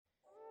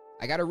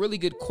I got a really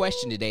good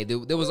question today.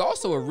 There was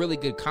also a really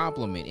good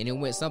compliment, and it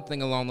went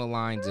something along the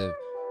lines of,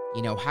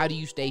 how do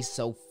you stay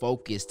so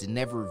focused and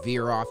never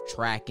veer off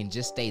track and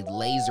just stay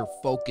laser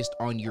focused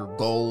on your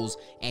goals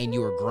and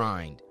your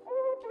grind?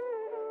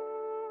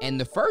 And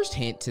the first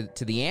hint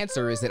to the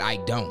answer is that I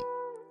don't.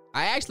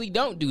 I actually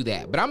don't do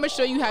that, but I'm going to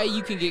show you how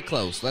you can get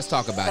close. Let's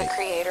talk about it. The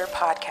Creator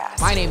Podcast.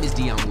 My name is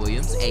Dion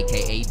Williams,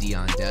 a.k.a.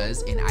 Dion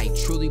Does, and I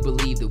truly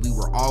believe that we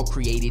were all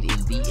created in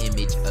the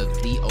image of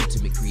the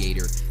ultimate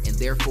creator, and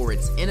therefore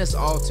it's in us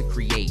all to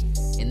create.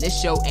 And this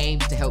show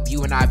aims to help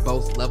you and I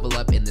both level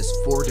up in this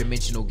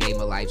four-dimensional game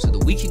of life so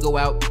that we can go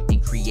out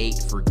and create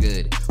for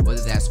good,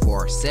 whether that's for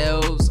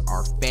ourselves,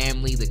 our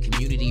family, the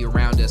community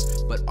around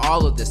us, but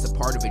all of this a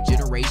part of a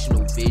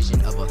generational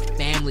vision of a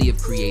family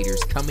of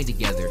creators coming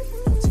together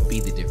to be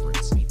the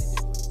difference.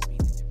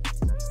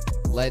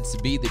 Let's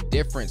be the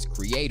difference,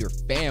 creator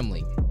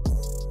family.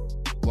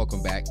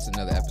 Welcome back to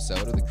another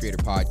episode of the Creator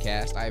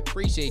Podcast. I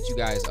appreciate you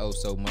guys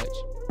so much.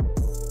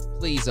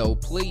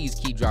 Please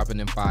keep dropping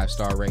them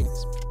 5-star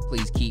ratings.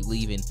 Please keep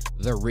leaving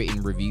the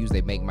written reviews.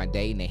 They make my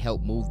day and they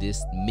help move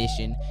this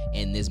mission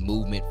and this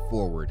movement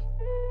forward.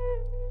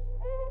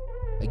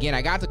 Again,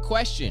 I got the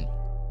question.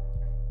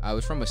 It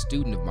was from a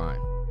student of mine.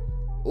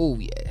 Oh,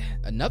 yeah.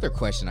 Another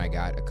question I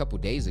got a couple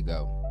days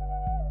ago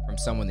from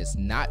someone that's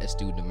not a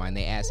student of mine.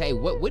 They asked, hey,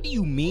 what do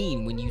you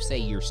mean when you say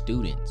you're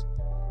students?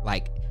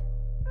 Like,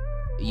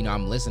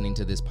 I'm listening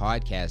to this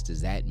podcast. Does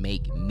that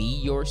make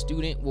me your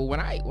student? Well, when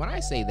I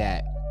say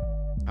that,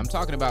 I'm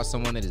talking about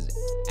someone that has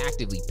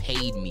actively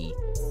paid me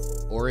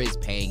or is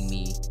paying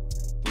me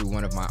through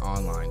one of my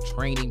online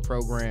training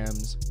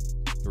programs,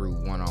 through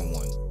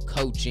one-on-one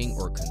coaching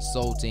or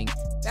consulting.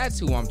 That's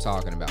who I'm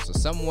talking about. So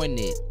someone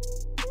that,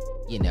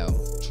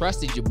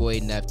 trusted your boy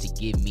enough to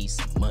give me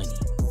some money.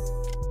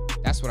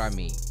 That's what I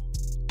mean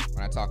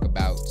when I talk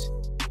about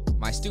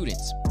my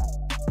students.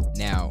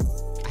 Now,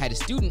 I had a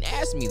student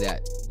ask me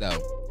that, though.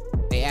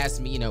 They asked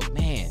me,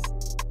 man,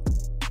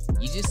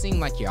 you just seem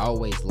like you're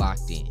always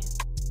locked in.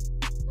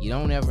 You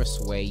don't ever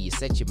sway. You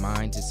set your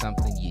mind to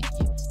something, you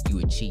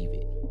achieve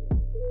it.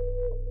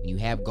 When you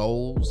have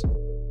goals,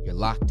 you're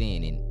locked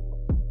in.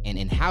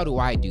 And how do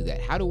I do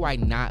that? How do I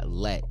not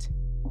let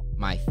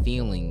my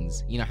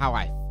feelings, how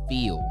I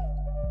feel,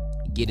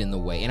 get in the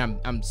way? And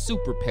I'm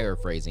super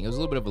paraphrasing. It was a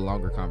little bit of a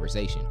longer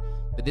conversation,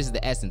 but this is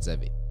the essence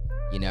of it.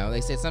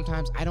 They said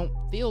sometimes I don't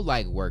feel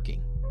like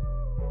working.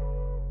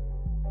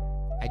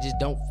 I just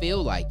don't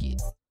feel like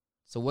it.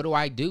 So what do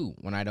I do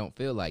when I don't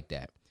feel like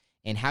that?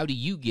 And how do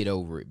you get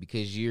over it?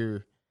 Because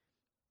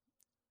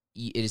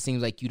it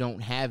seems like you don't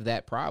have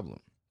that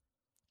problem.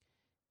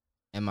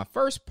 And my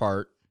first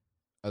part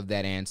of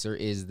that answer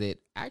is that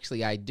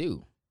actually I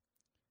do.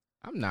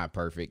 I'm not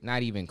perfect,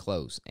 not even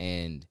close.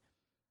 And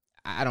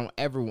I don't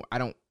ever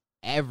want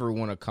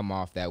to come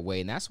off that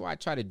way. And that's why I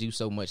try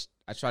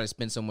to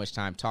spend so much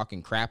time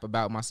talking crap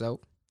about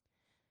myself,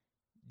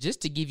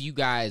 just to give you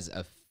guys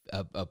a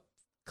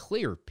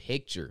clear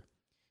picture,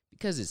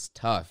 because it's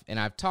tough. And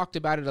I've talked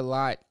about it a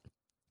lot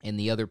in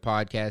the other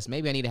podcasts.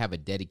 Maybe I need to have a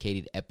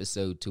dedicated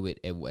episode to it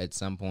at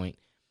some point.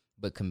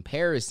 But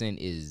comparison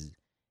is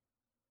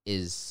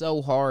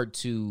so hard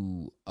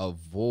to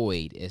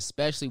avoid,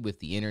 especially with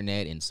the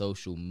internet and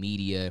social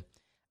media.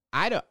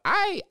 I feel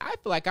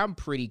like I'm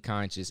pretty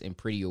conscious and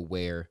pretty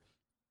aware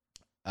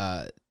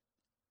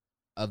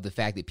of the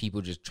fact that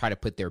people just try to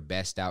put their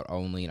best out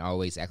only and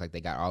always act like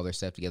they got all their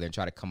stuff together and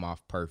try to come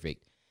off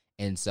perfect.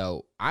 And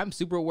so I'm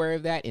super aware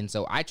of that. And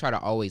so I try to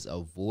always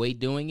avoid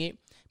doing it.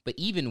 But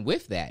even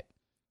with that,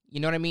 you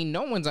know what I mean?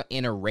 No one's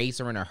in a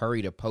race or in a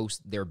hurry to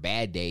post their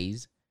bad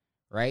days,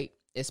 right?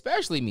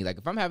 Especially me. Like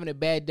if I'm having a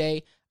bad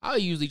day, I'll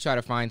usually try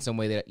to find some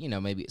way that,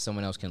 maybe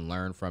someone else can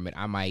learn from it.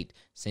 I might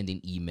send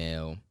an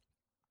email,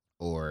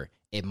 or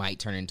it might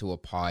turn into a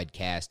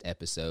podcast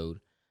episode.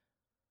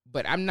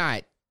 But I'm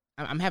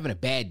having a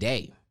bad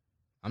day.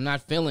 I'm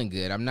not feeling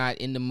good. I'm not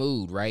in the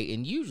mood, right?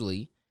 And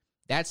usually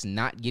that's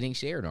not getting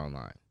shared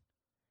online.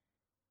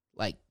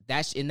 Like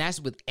that's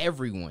with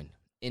everyone.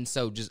 And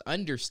so just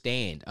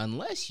understand,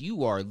 unless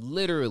you are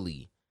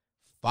literally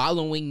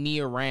following me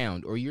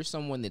around or you're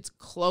someone that's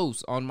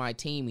close on my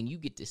team and you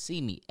get to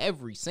see me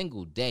every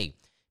single day,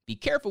 be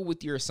careful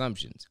with your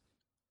assumptions.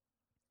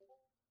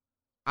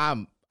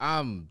 I'm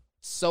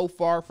so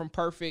far from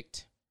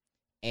perfect.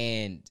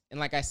 And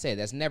like I said,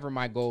 that's never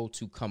my goal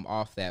to come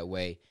off that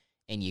way.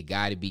 And you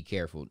got to be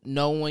careful.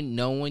 No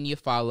one you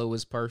follow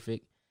is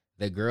perfect.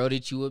 The girl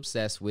that you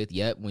obsessed with,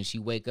 yep, when she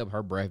wake up,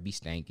 her breath be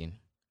stinking.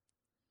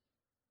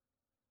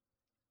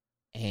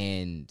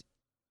 And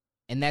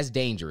that's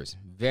dangerous.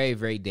 Very,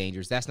 very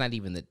dangerous. That's not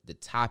even the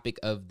topic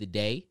of the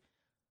day.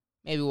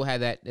 Maybe we'll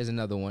have that as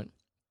another one.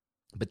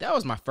 But that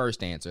was my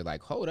first answer.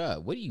 Like, hold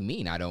up. What do you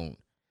mean I don't?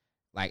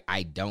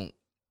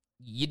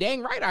 You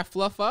dang right I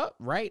fluff up,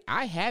 right?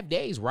 I have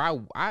days where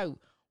I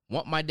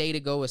want my day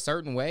to go a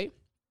certain way,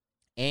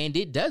 and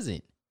it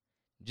doesn't.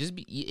 Just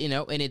be,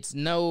 and it's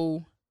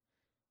not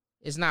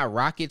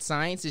rocket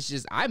science. It's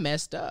just I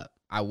messed up.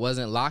 I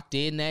wasn't locked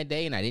in that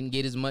day, and I didn't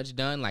get as much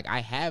done. Like, I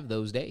have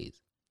those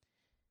days.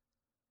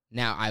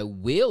 Now, I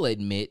will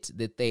admit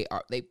that they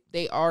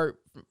are,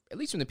 at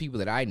least from the people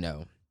that I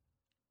know,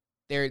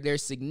 they're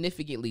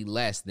significantly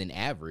less than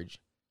average.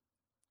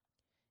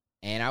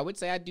 And I would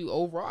say I do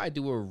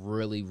a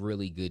really,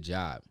 really good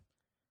job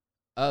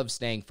of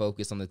staying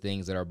focused on the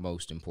things that are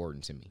most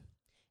important to me.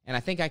 And I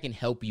think I can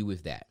help you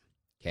with that.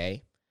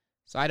 Okay?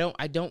 So I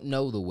don't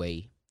know the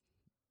way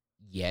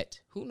yet.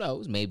 Who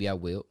knows? Maybe I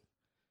will.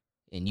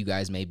 And you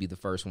guys may be the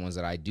first ones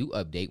that I do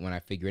update when I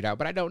figure it out.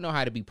 But I don't know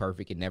how to be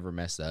perfect and never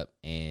mess up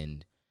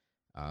and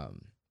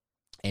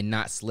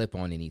not slip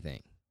on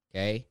anything.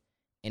 Okay?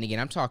 And again,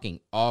 I'm talking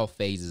all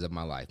phases of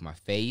my life. My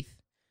faith,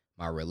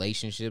 my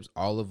relationships,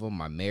 all of them,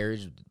 my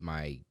marriage,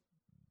 my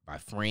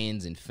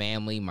friends and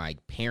family, my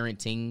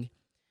parenting,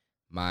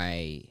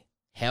 my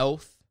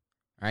health.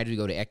 All right, we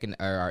go to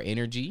our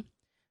energy,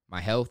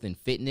 my health and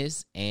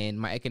fitness, and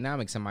my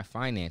economics and my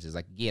finances.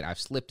 Like, again, I've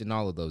slipped in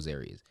all of those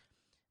areas.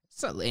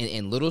 So,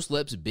 and little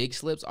slips, big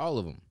slips, all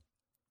of them.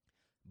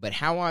 But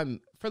how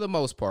I'm, for the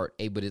most part,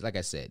 able to, like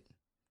I said,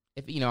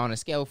 if, on a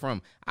scale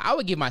from, I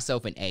would give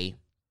myself an A.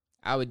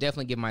 I would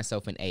definitely give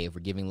myself an A. If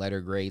we're giving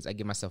letter grades, I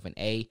give myself an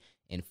A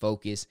in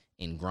focus,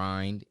 in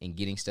grind, and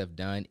getting stuff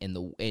done.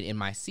 And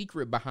my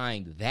secret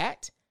behind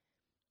that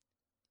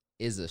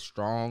is a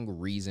strong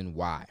reason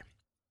why.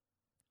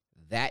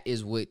 That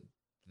is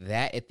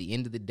at the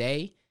end of the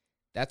day,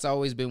 that's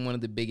always been one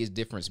of the biggest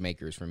difference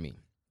makers for me.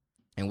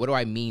 And what do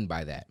I mean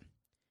by that?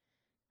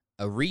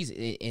 A reason,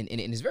 and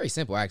it's very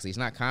simple, actually. It's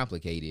not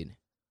complicated.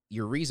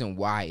 Your reason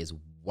why is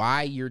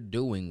why you're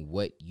doing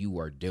what you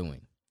are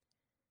doing.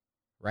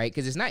 Right?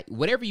 Because it's not,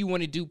 whatever you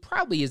want to do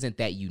probably isn't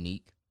that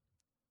unique.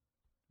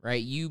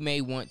 Right? You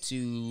may want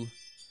to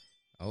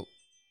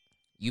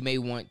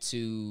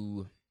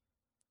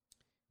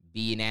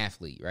be an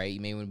athlete, right?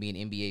 You may want to be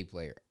an NBA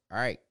player. All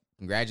right.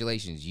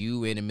 Congratulations.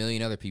 You and a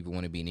million other people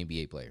want to be an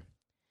NBA player.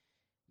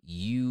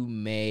 You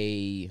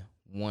may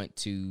want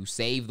to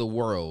save the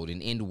world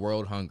and end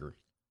world hunger.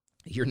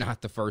 You're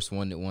not the first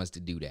one that wants to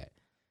do that,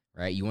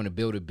 right? You want to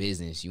build a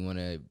business. You want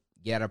to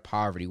get out of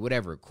poverty,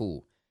 whatever.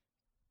 Cool.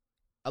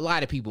 A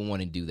lot of people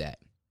want to do that.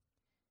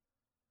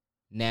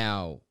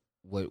 Now,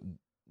 what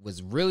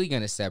was really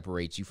going to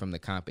separate you from the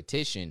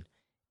competition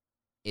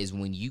is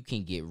when you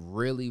can get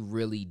really,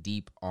 really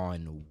deep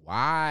on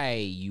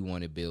why you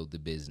want to build the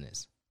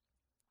business,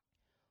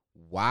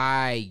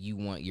 why you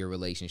want your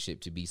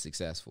relationship to be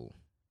successful,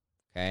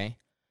 okay?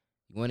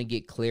 You want to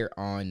get clear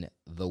on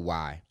the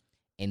why.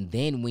 And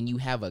then when you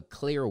have a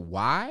clear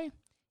why,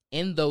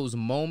 in those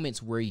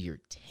moments where you're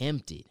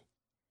tempted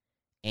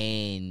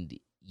and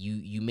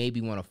you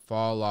maybe want to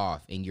fall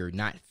off and you're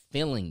not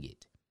feeling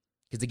it,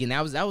 because again,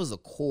 that was the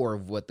core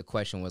of what the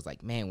question was,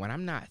 like, man, when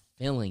I'm not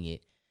feeling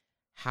it,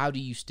 how do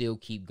you still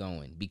keep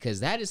going?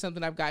 Because that is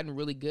something I've gotten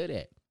really good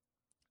at.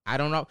 I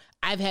don't know.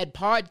 I've had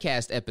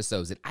podcast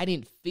episodes that I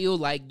didn't feel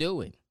like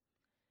doing,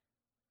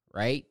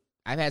 right?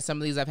 I've had some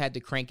of these I've had to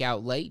crank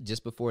out late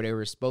just before they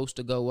were supposed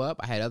to go up.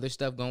 I had other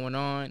stuff going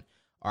on,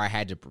 or I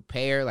had to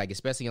prepare, like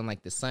especially on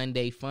like the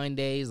Sunday fun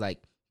days,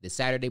 like the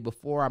Saturday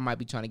before, I might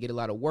be trying to get a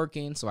lot of work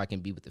in so I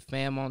can be with the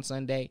fam on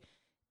Sunday.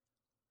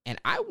 And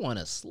I want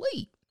to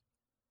sleep.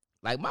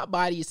 Like my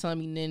body is telling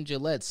me, Ninja,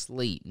 let's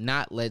sleep,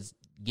 not let's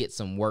get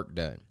some work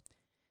done.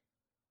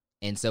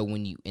 And so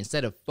when you,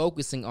 instead of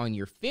focusing on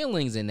your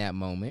feelings in that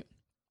moment,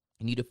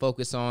 you need to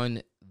focus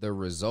on the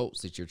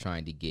results that you're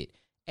trying to get,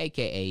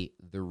 aka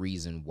the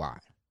reason why.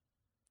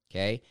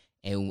 Okay?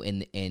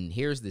 And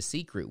here's the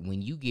secret.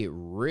 When you get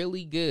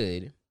really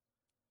good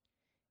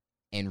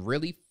and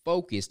really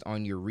focused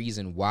on your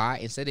reason why,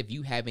 instead of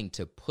you having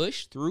to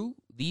push through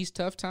these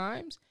tough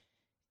times,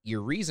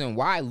 your reason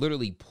why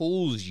literally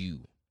pulls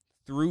you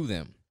through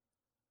them.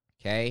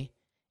 Okay?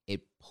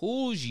 It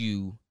pulls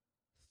you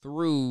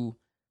through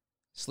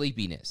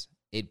sleepiness.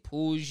 It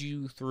pulls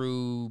you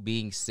through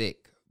being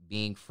sick,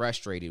 being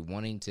frustrated,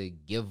 wanting to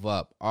give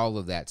up, all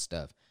of that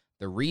stuff.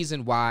 The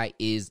reason why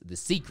is the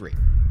secret.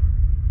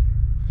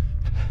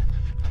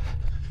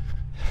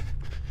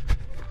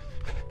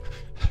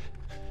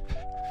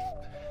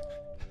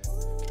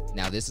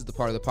 Now, this is the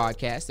part of the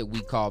podcast that we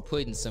call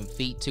putting some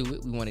feet to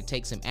it. We want to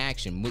take some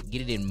action,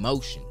 get it in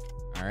motion.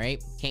 All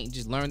right? Can't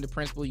just learn the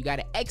principle. You got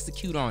to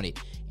execute on it.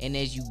 And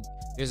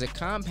there's a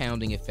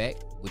compounding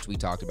effect, which we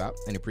talked about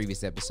in a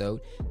previous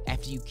episode.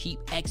 After you keep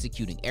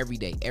executing every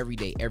day, you're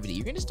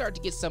going to start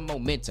to get some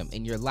momentum,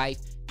 and your life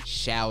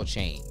shall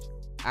change.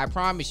 I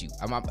promise you.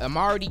 I'm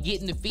already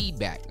getting the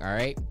feedback, all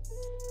right?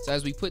 So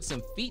as we put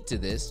some feet to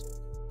this,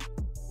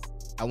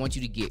 I want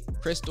you to get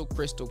crystal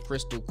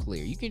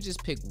clear. You can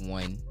just pick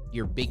one,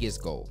 your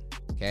biggest goal,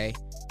 okay?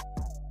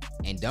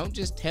 And don't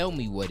just tell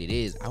me what it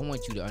is. I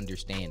want you to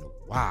understand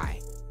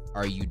why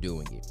are you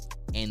doing it.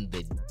 And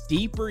the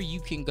deeper you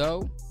can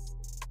go,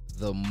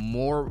 the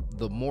more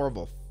of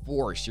a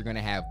force you're going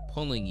to have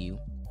pulling you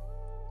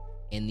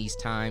in these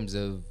times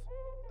of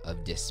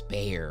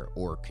despair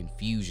or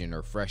confusion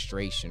or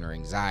frustration or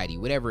anxiety,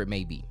 whatever it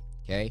may be,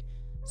 okay?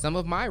 Some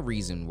of my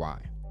reason why.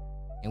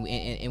 And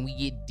we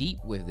get deep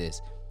with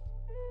this.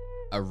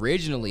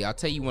 Originally, I'll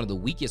tell you one of the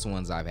weakest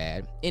ones I've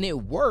had, and it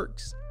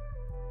works,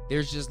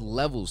 there's just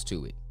levels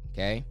to it,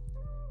 okay?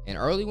 An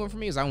early one for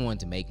me is I wanted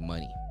to make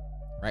money,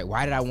 right?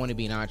 Why did I want to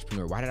be an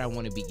entrepreneur? Why did I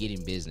want to be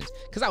getting business?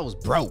 Because I was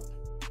broke.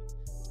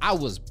 I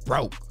was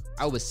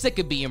sick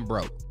of being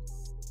broke.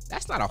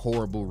 That's not a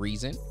horrible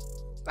reason.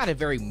 It's not a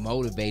very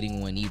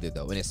motivating one either,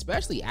 though. And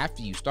especially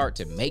after you start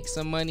to make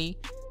some money,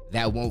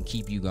 that won't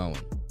keep you going.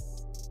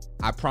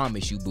 I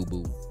promise you,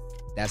 boo-boo.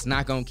 That's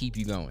not going to keep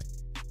you going.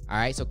 All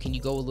right, so can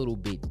you go a little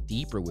bit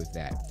deeper with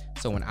that?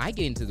 So when I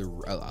get into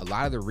a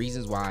lot of the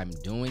reasons why I'm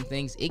doing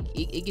things,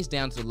 it gets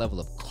down to the level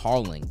of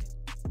calling.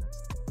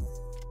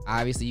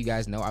 Obviously, you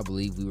guys know I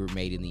believe we were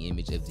made in the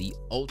image of the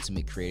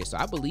ultimate creator. So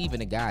I believe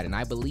in a God, and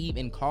I believe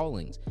in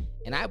callings,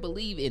 and I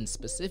believe in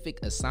specific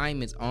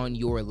assignments on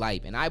your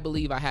life, and I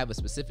believe I have a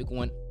specific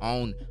one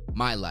on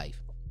my life.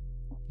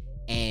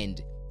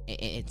 And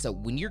so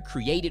when you're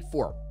created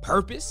for a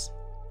purpose,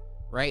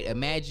 right?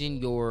 Imagine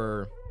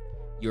your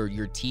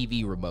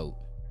TV remote.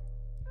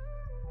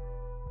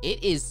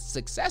 It is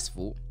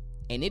successful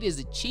and it is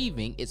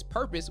achieving its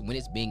purpose when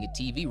it's being a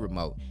TV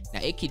remote. Now,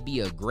 it could be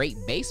a great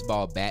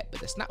baseball bat,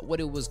 but that's not what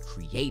it was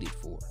created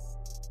for.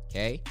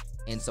 Okay?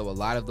 And so a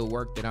lot of the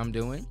work that I'm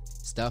doing,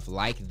 stuff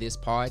like this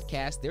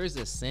podcast, there's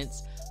a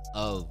sense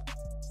of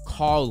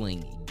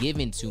calling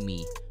given to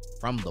me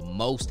from the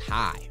Most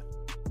High.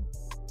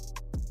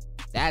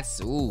 That's,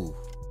 ooh.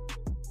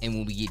 And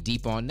when we get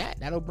deep on that,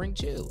 that'll bring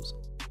chills.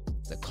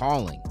 It's a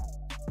calling.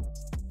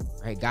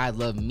 Right? God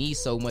loved me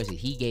so much that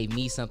he gave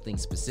me something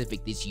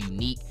specific that's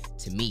unique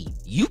to me.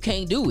 You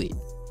can't do it.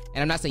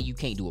 And I'm not saying you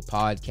can't do a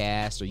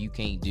podcast or you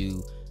can't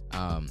do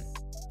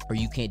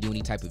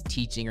any type of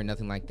teaching or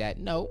nothing like that.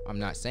 No, I'm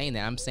not saying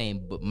that. I'm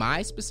saying, but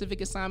my specific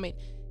assignment,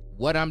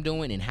 what I'm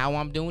doing and how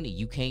I'm doing it,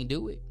 you can't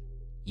do it.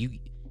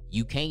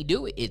 You can't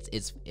do it.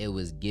 It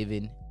was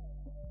given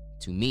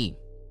to me.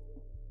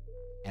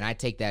 And I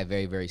take that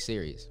very, very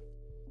serious.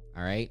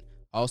 All right.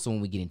 Also,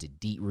 when we get into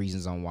deep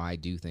reasons on why I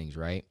do things,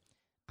 right?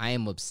 I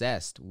am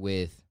obsessed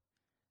with,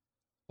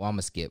 well, I'm going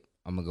to skip.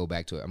 I'm going to go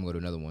back to it. I'm going to go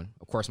to another one.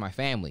 Of course, my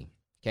family.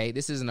 Okay.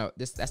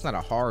 That's not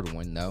a hard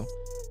one, though.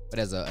 But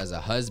as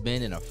a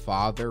husband and a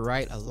father,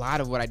 right? A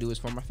lot of what I do is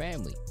for my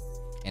family.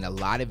 And a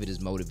lot of it is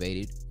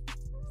motivated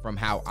from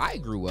how I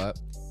grew up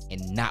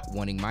and not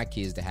wanting my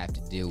kids to have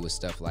to deal with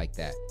stuff like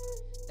that.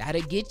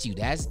 That'll get you.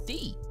 That's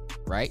deep,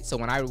 right? So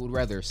when I would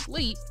rather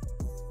sleep,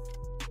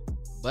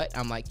 but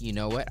I'm like, you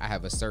know what? I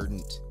have a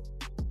certain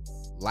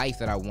life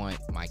that I want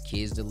my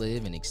kids to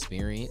live and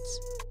experience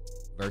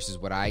versus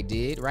what I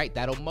did, right?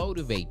 That'll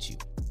motivate you,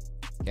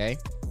 okay?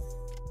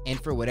 And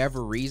for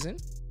whatever reason,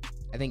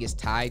 I think it's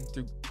tied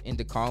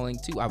into calling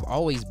too. I've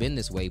always been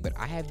this way, but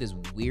I have this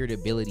weird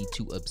ability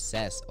to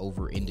obsess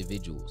over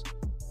individuals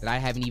that I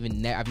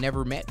haven't I've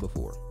never met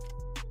before,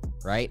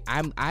 right?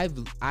 I'm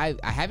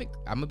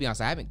gonna be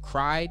honest, I haven't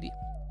cried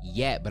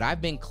yet, but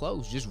I've been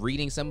close just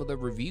reading some of the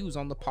reviews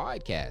on the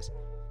podcast.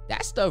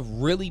 That stuff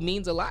really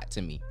means a lot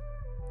to me.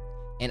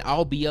 And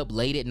I'll be up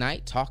late at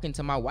night talking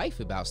to my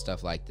wife about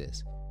stuff like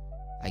this.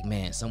 Like,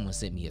 man, someone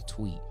sent me a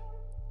tweet.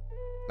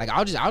 Like,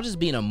 I'll just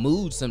be in a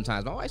mood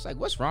sometimes. My wife's like,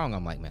 what's wrong?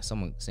 I'm like, man,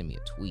 someone sent me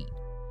a tweet.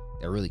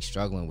 They're really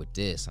struggling with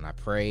this. And I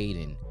prayed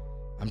and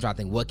I'm trying to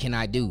think, what can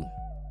I do?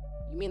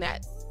 You mean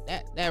that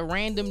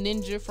random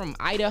ninja from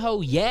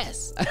Idaho?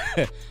 Yes.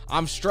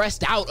 I'm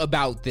stressed out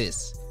about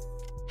this.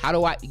 How do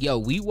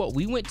we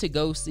went to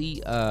go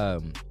see,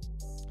 I'm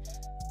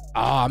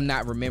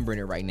not remembering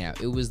it right now.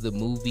 It was the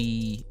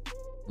movie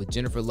with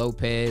Jennifer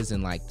Lopez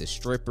and like the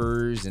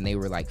strippers and they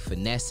were like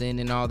finessing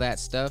and all that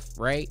stuff,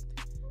 right?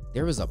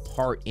 There was a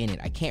part in it.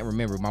 I can't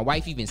remember. My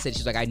wife even said,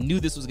 she's like, I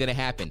knew this was going to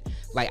happen.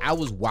 Like, I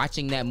was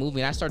watching that movie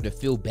and I started to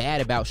feel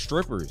bad about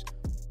strippers.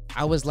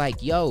 I was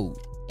like, yo,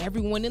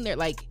 everyone in there,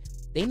 like,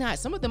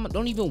 some of them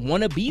don't even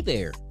want to be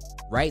there,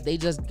 right? They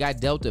just got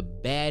dealt a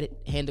bad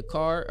hand of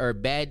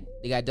card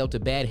they got dealt a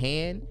bad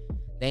hand.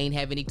 They ain't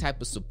have any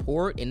type of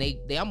support and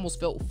they almost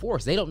felt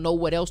forced. They don't know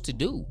what else to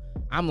do.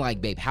 I'm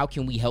like, babe, how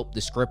can we help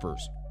the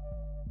strippers?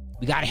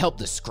 We got to help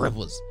the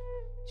strippers.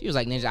 She was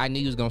like, Ninja, I knew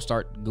you was going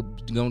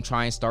to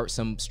try and start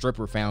some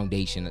stripper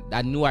foundation.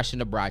 I knew I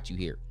shouldn't have brought you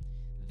here.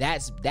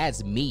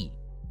 That's me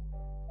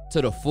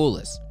to the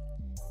fullest.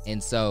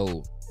 And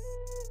so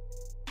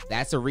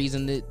that's a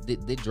reason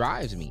that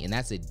drives me. And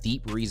that's a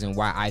deep reason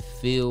why I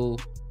feel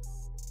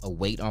a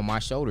weight on my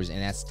shoulders.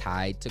 And that's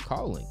tied to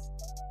calling.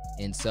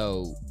 And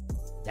so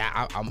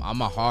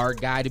I'm a hard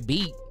guy to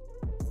beat.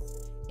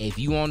 If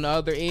you on the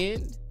other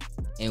end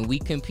and we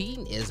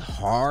competing, it's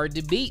hard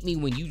to beat me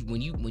when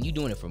you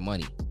doing it for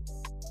money.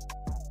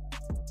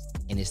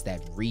 And it's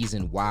that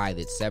reason why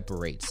that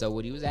separates. So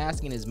what he was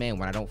asking is, man,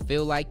 when I don't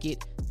feel like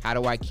it, how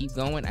do I keep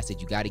going? I said,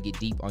 you got to get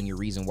deep on your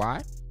reason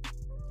why.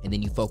 And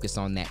then you focus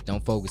on that.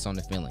 Don't focus on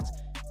the feelings,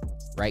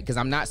 right? Because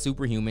I'm not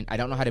superhuman. I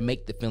don't know how to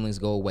make the feelings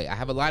go away. I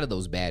have a lot of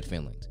those bad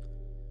feelings.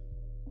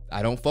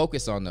 I don't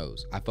focus on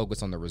those. I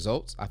focus on the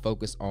results. I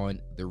focus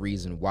on the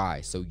reason why.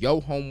 So your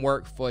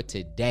homework for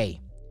today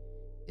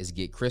is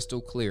get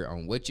crystal clear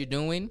on what you're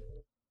doing,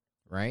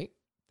 right?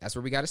 That's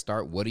where we got to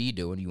start. What are you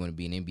doing? You want to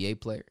be an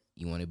NBA player?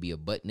 You want to be a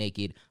butt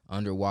naked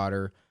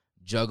underwater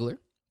juggler?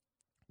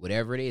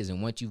 whatever it is.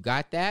 And once you've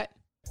got that,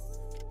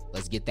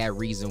 let's get that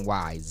reason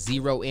why.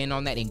 Zero in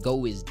on that and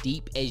go as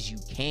deep as you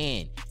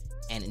can.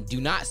 And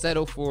do not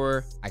settle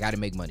for, I got to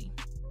make money.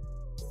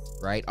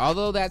 Right?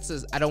 Although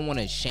I don't want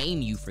to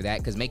shame you for that,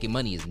 because making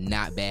money is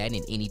not bad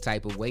in any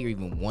type of way, or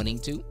even wanting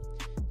to.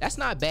 That's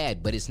not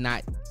bad, but it's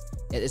not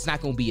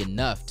going to be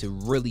enough to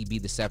really be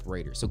the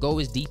separator. So go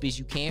as deep as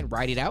you can,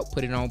 write it out,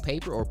 put it on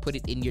paper, or put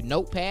it in your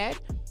notepad,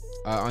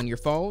 on your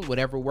phone,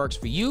 whatever works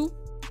for you.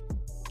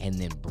 And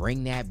then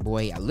bring that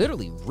boy, I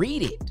literally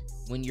read it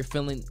when you're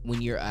feeling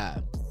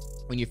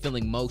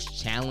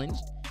most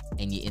challenged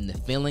and the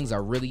feelings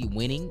are really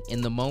winning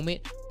in the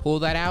moment. Pull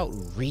that out,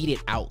 read it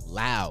out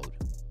loud.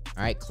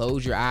 All right,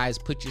 close your eyes,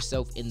 put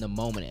yourself in the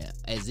moment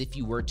as if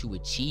you were to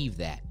achieve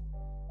that.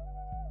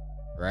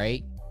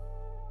 Right?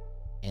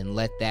 And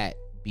let that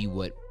be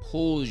what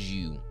pulls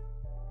you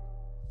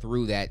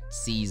through that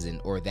season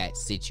or that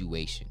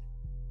situation.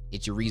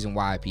 It's your reason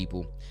why,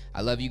 people.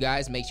 I love you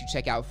guys. Make sure you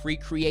check out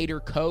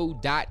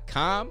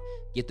freecreatorcode.com.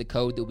 Get the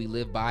code that we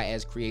live by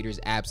as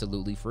creators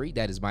absolutely free.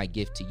 That is my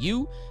gift to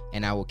you.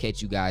 And I will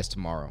catch you guys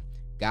tomorrow.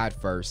 God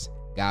first.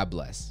 God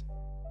bless.